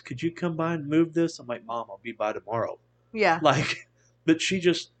 weeks could you come by and move this? I'm like, Mom, I'll be by tomorrow. Yeah, Like, but she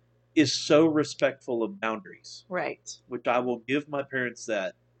just is so respectful of boundaries, right. which I will give my parents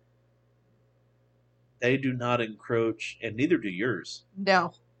that. They do not encroach, and neither do yours.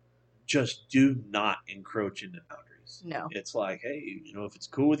 No, Just do not encroach into boundaries. no. It's like, hey, if it's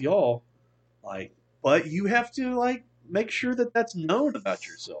cool with y'all, like, but you have to like make sure that that's known about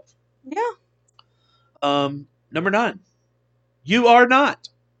yourself. Yeah. Number 9, you are not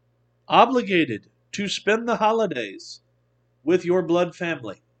obligated to spend the holidays with your blood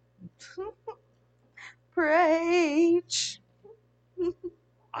family. Preach.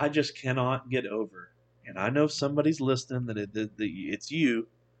 I just cannot get over, and I know somebody's listening that it's you.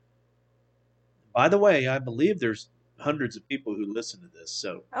 By the way, I believe there's hundreds of people who listen to this,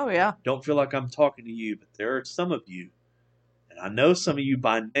 so Oh, yeah. don't feel like I'm talking to you, but there are some of you, and I know some of you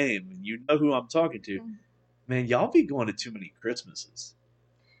by name, and you know who I'm talking to. Man, y'all be going to too many Christmases.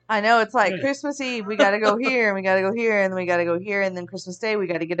 I know, it's like Yeah. Christmas Eve, we gotta go here, and we gotta go here, and then we gotta go here, and then Christmas Day, we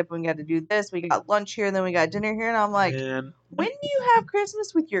gotta get up and we gotta do this. We got lunch here, and then we got dinner here, and I'm like, Man, when do you have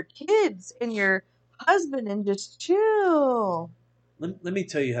Christmas with your kids and your husband and just chill? let me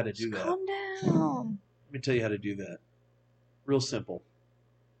tell you how to do Just that. calm down. Let me tell you how to do that. Real simple.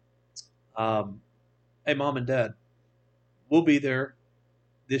 Hey, Mom and Dad, we'll be there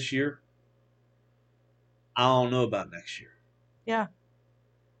this year. I don't know about next year. Yeah.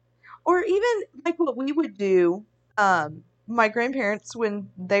 Or even like what we would do, my grandparents, when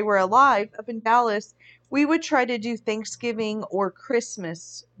they were alive up in Dallas, we would try to do Thanksgiving or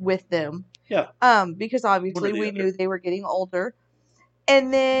Christmas with them. Yeah. Because obviously we knew they were getting older.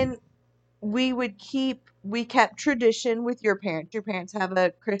 And then we kept tradition with your parents. Your parents have a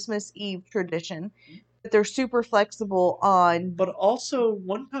Christmas Eve tradition, but they're super flexible on. But also,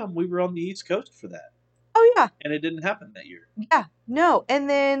 one time we were on the East Coast for that. Oh, yeah. And it didn't happen that year. Yeah, no. And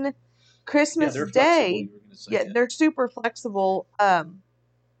then Christmas they're Day, flexible, they're super flexible.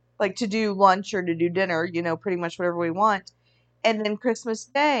 Like to do lunch or to do dinner, pretty much whatever we want. And then Christmas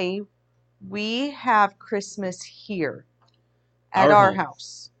Day, we have Christmas here at our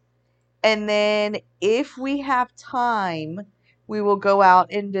house. And then if we have time, we will go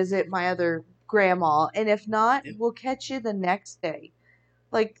out and visit my other grandma. And if not, we'll catch you the next day.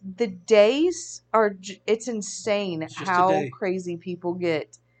 Like the days it's insane how crazy people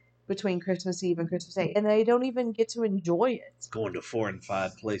get between Christmas Eve and Christmas Day. And they don't even get to enjoy it. Going to 4 and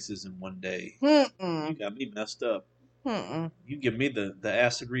 5 places in one day. Mm-mm. You got me messed up. Mm-mm. You give me the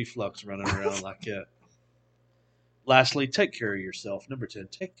acid reflux running around like that. Lastly, take care of yourself. Number 10,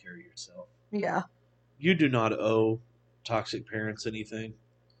 take care of yourself. Yeah. You do not owe toxic parents anything.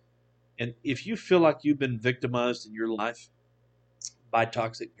 And if you feel like you've been victimized in your life by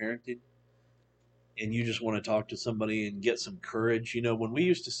toxic parenting, and you just want to talk to somebody and get some courage, when we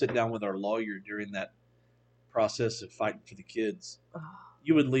used to sit down with our lawyer during that process of fighting for the kids,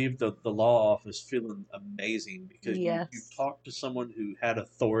 you would leave the law office feeling amazing because you talked to someone who had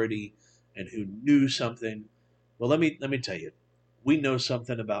authority and who knew something. Well, let me tell you, we know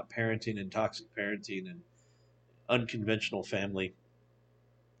something about parenting and toxic parenting and unconventional family.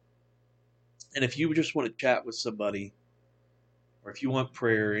 And if you just want to chat with somebody, or if you want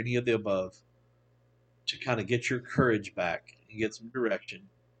prayer, any of the above, to kind of get your courage back and get some direction,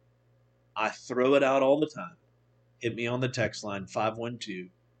 I throw it out all the time. Hit me on the text line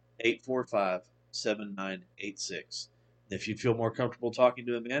 512-845-7986. If you feel more comfortable talking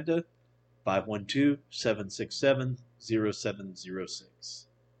to Amanda, 512-767-0706.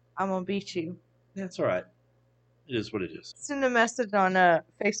 I'm gonna beat you. That's all right. It is what it is. Send a message on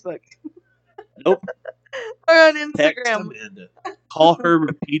Facebook. Nope. Or on Instagram. Text Amanda. Call her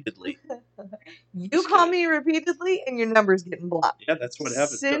repeatedly. You call me repeatedly, and your number's getting blocked. Yeah, that's what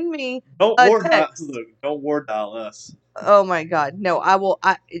happens. Send me don't a war text. Look, don't war dial us. Oh my God, no! I will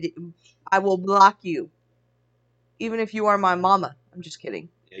block you, even if you are my mama. I'm just kidding.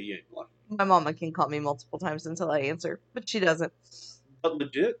 Yeah, you ain't blocking. My mama can call me multiple times until I answer, but she doesn't. But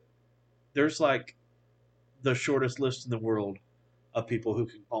legit, there's like the shortest list in the world of people who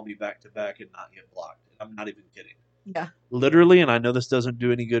can call me back to back and not get blocked. I'm not even kidding. Yeah. Literally, and I know this doesn't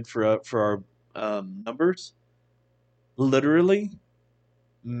do any good for our numbers. Literally,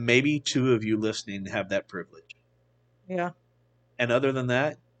 maybe 2 of you listening have that privilege. Yeah. And other than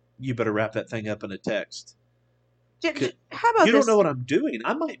that, you better wrap that thing up in a text. How about you don't know what I'm doing.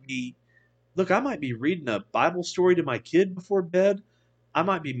 I might be Look, I might be reading a Bible story to my kid before bed. I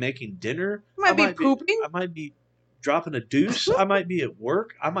might be making dinner. Might be pooping. I might be dropping a deuce. I might be at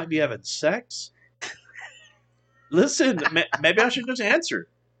work. I might be having sex. Listen, maybe I should just answer.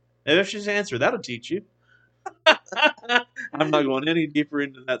 Maybe I should just answer. That'll teach you. I'm not going any deeper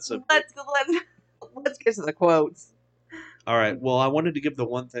into that subject. Let's get to the quotes. All right. Well, I wanted to give the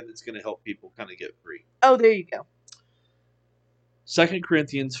one thing that's going to help people kind of get free. Oh, there you go. 2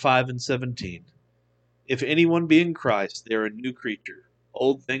 Corinthians 5:17. If anyone be in Christ, they are a new creature.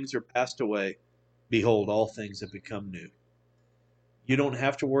 Old things are passed away. Behold, all things have become new. You don't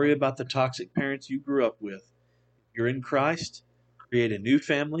have to worry about the toxic parents you grew up with. If you're in Christ, create a new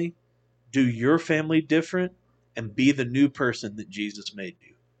family, do your family different, and be the new person that Jesus made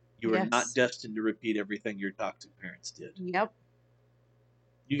you. You are not Yes. destined to repeat everything your toxic parents did. Yep.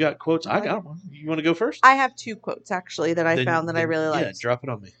 You got quotes? I got one. You want to go first? I have 2 quotes actually that I found that I really liked. Yeah, drop it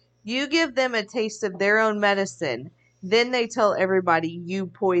on me. You give them a taste of their own medicine, then they tell everybody you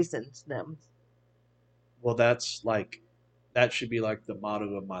poisoned them. Well, that should be like the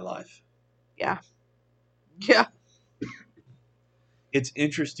motto of my life. Yeah. Yeah. It's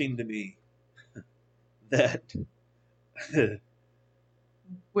interesting to me that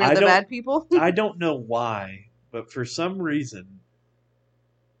We're the bad people. I don't know why, but for some reason,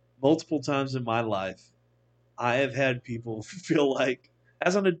 multiple times in my life, I have had people feel like,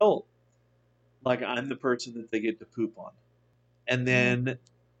 as an adult, like I'm the person that they get to poop on. And then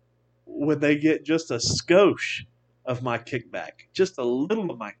when they get just a skosh of my kickback, just a little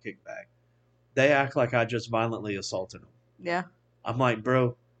of my kickback, they act like I just violently assaulted them. Yeah. I'm like,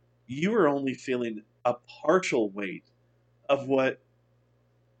 bro, you are only feeling a partial weight of what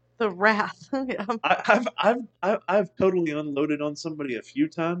the wrath. I've totally unloaded on somebody a few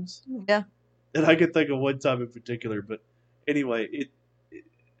times. Yeah. And I can think of one time in particular, but anyway,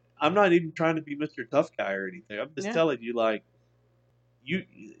 I'm not even trying to be Mr. Tough Guy or anything. I'm just telling you, like,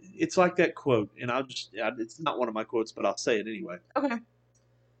 it's like that quote, and it's not one of my quotes, but I'll say it anyway. Okay.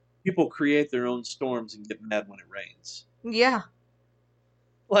 People create their own storms and get mad when it rains. Yeah.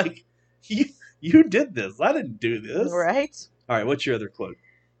 Like, you did this. I didn't do this. Right? All right, what's your other quote?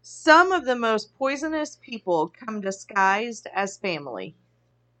 Some of the most poisonous people come disguised as family.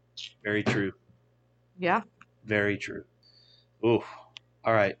 Very true. Yeah. Very true. Ooh.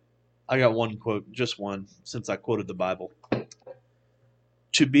 All right. I got one quote, just one, since I quoted the Bible.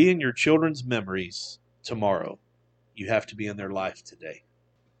 To be in your children's memories tomorrow, you have to be in their life today.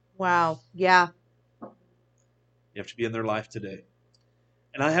 Wow. Yeah. You have to be in their life today.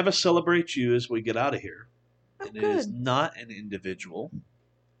 And I have a celebrate you as we get out of here. Oh, and good. It is not an individual,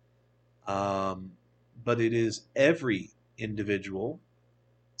 but it is every individual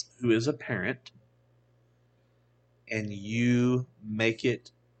who is a parent, and you make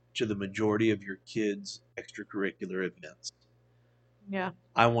it to the majority of your kids' extracurricular events. Yeah.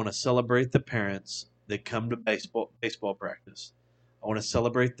 I want to celebrate the parents that come to baseball practice. I want to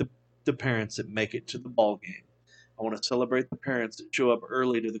celebrate the parents that make it to the ball game. I want to celebrate the parents that show up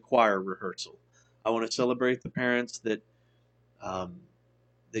early to the choir rehearsal. I want to celebrate the parents that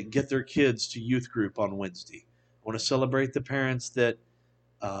get their kids to youth group on Wednesday. I want to celebrate the parents that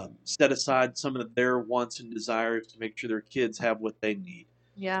set aside some of their wants and desires to make sure their kids have what they need.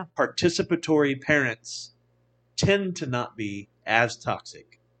 Yeah. Participatory parents tend to not be as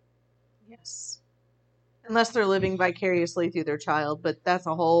toxic. Yes. Unless they're living vicariously through their child, but that's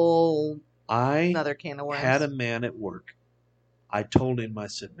a whole another can of worms. I had a man at work. I told him, I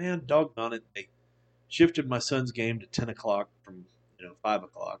said, man, doggone it, they shifted my son's game to 10 o'clock from 5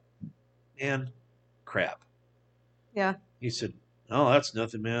 o'clock. Man, crap. Yeah. He said, oh, that's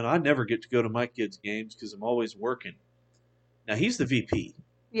nothing, man. I never get to go to my kids' games because I'm always working. Now, he's the VP.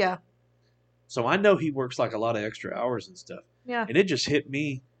 Yeah. So I know he works like a lot of extra hours and stuff. Yeah. And it just hit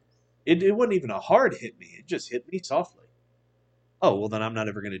me. It wasn't even a hard hit me. It just hit me softly. Oh, well, then I'm not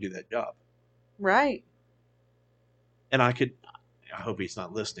ever going to do that job. Right. And I hope he's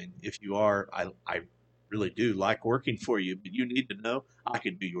not listening. If you are, I really do like working for you, but you need to know I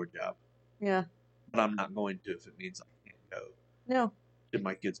can do your job. Yeah. But I'm not going to if it means I can't go. No. To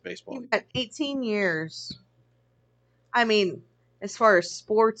my kids' baseball. You've got 18 years. I mean, as far as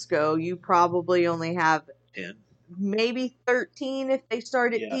sports go, you probably only have 10. Maybe 13 if they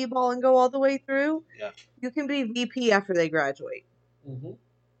start at T-ball and go all the way through. Yeah. You can be VP after they graduate. Mm-hmm.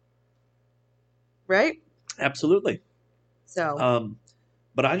 Right? Absolutely. So.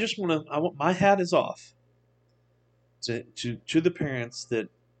 But I just want my hat is off to the parents that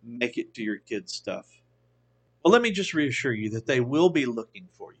make it to your kids' stuff. Well, let me just reassure you that they will be looking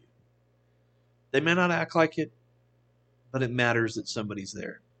for you. They may not act like it, but it matters that somebody's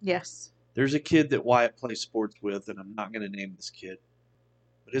there. Yes. There's a kid that Wyatt plays sports with, and I'm not going to name this kid,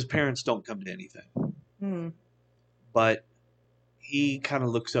 but his parents don't come to anything. Mm. But he kind of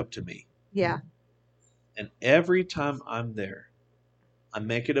looks up to me. Yeah. And every time I'm there, I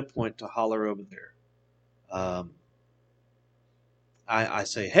make it a point to holler over there. I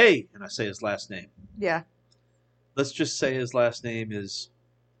say, hey, and I say his last name. Yeah. Let's just say his last name is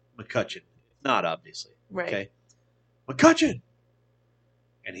McCutcheon. Not, obviously. Right. Okay. McCutcheon!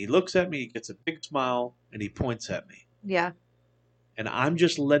 And he looks at me, he gets a big smile, and he points at me. Yeah. And I'm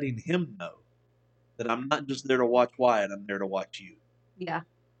just letting him know that I'm not just there to watch Wyatt, I'm there to watch you. Yeah.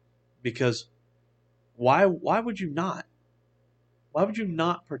 Because why would you not? Why would you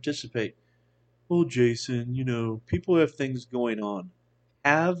not participate? Well, Jason, people have things going on.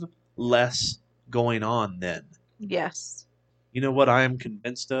 Have less going on then. Yes. You know what I am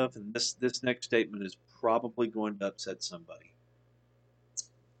convinced of? And this next statement is probably going to upset somebody.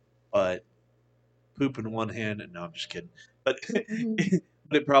 But poop in one hand, and no, I'm just kidding. But,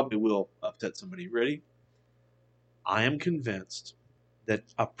 but it probably will upset somebody. Ready? I am convinced that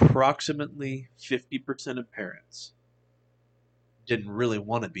approximately 50% of parents didn't really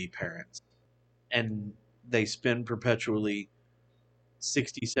want to be parents. And they spend perpetually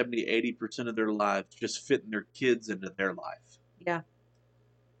 60, 70, 80% of their lives just fitting their kids into their life. Yeah.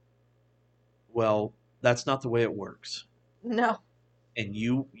 Well, that's not the way it works. No. And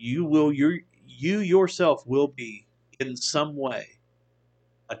you yourself will be in some way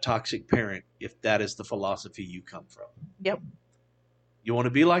a toxic parent if that is the philosophy you come from. Yep. You want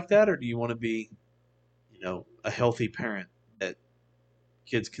to be like that, or do you want to be, a healthy parent that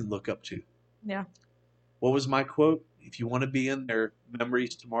kids can look up to? Yeah. What was my quote? If you want to be in their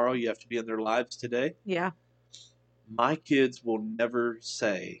memories tomorrow, you have to be in their lives today. Yeah. My kids will never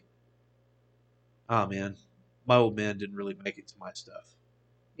say, "Oh man, my old man didn't really make it to my stuff."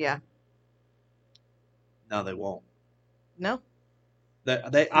 Yeah. No, they won't. No.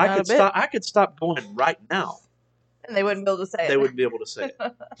 I could stop going right now. And they wouldn't be able to say it. They wouldn't be able to say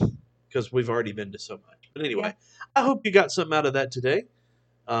it because we've already been to so much. But anyway, I hope you got something out of that today.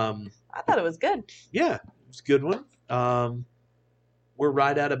 I thought it was good. Yeah, it was a good one. We're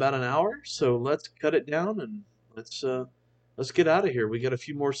right at about an hour, so let's cut it down and let's get out of here. We got a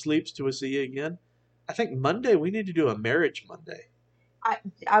few more sleeps till we see you again. I think Monday we need to do a marriage Monday.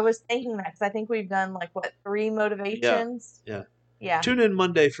 I was thinking that because I think we've done 3 motivations. Yeah. Yeah. Tune in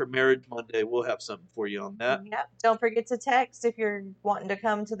Monday for Marriage Monday. We'll have something for you on that. Yep. Don't forget to text if you're wanting to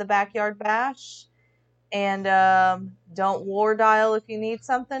come to the Backyard Bash. And don't war dial if you need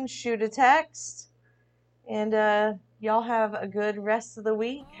something. Shoot a text. And y'all have a good rest of the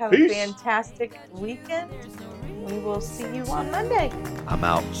week. Have Peace. a fantastic weekend. We will see you on Monday. I'm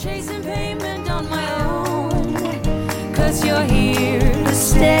out. Chasing payment on my own, 'cause you're here to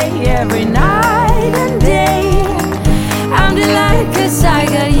stay every night and day. I'm delighted 'cause I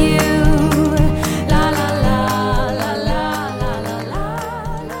got you.